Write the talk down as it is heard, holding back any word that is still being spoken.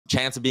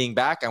chance of being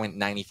back, I went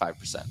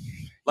 95%.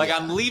 Like,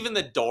 I'm leaving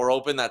the door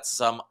open that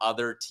some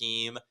other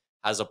team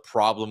has a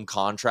problem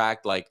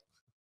contract. Like,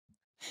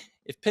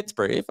 if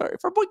Pittsburgh, if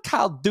our boy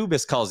Kyle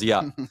Dubas calls you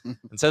up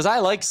and says, I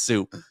like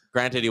Soup.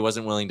 Granted, he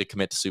wasn't willing to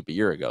commit to Soup a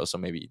year ago, so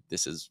maybe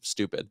this is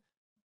stupid.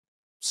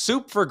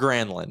 Soup for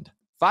Granlund.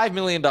 $5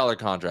 million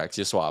contracts,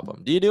 you swap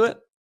them. Do you do it?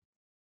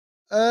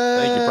 I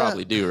think you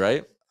probably do,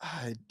 right?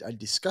 I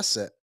discuss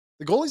it.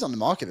 The goalies on the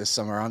market this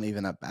summer aren't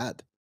even that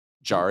bad.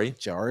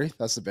 Jari,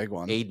 that's the big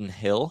one. Aiden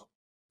Hill.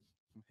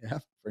 Yeah,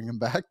 bring him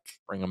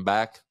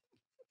back.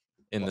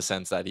 In the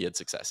sense that he had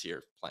success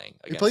here playing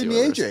against he played in the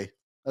Oilers. AJ.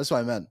 That's what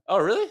I meant. Oh,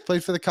 really?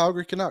 Played for the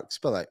Calgary Canucks,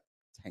 but like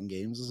 10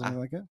 games or something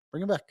like that.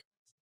 Bring him back.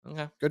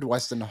 Okay. Good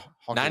Western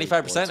hockey.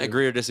 95%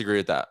 agree or disagree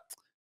with that?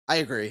 I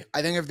agree.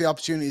 I think if the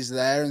opportunity is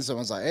there and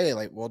someone's like, hey,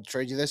 like, we'll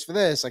trade you this for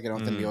this, like, I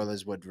don't think the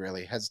Oilers would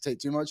really hesitate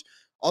too much.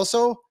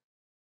 Also,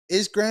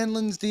 is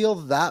Granlund's deal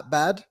that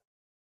bad?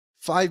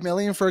 $5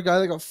 million for a guy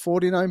that got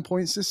 49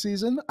 points this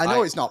season? I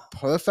know it's not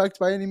perfect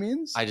by any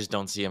means. I just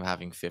don't see him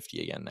having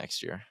 50 again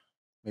next year.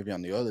 Maybe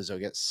on the Oilers, he'll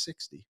get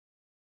 60.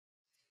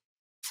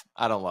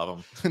 I don't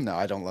love him. No,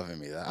 I don't love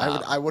him either.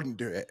 I wouldn't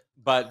do it.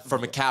 But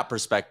from a cap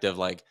perspective,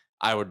 like,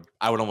 I would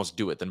almost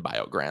do it than buy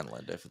out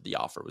Granlund if the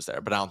offer was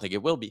there. But I don't think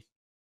it will be.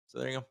 So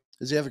there you go.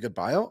 Does he have a good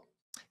buyout?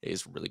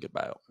 He's a really good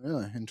buyout.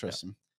 Really? Interesting.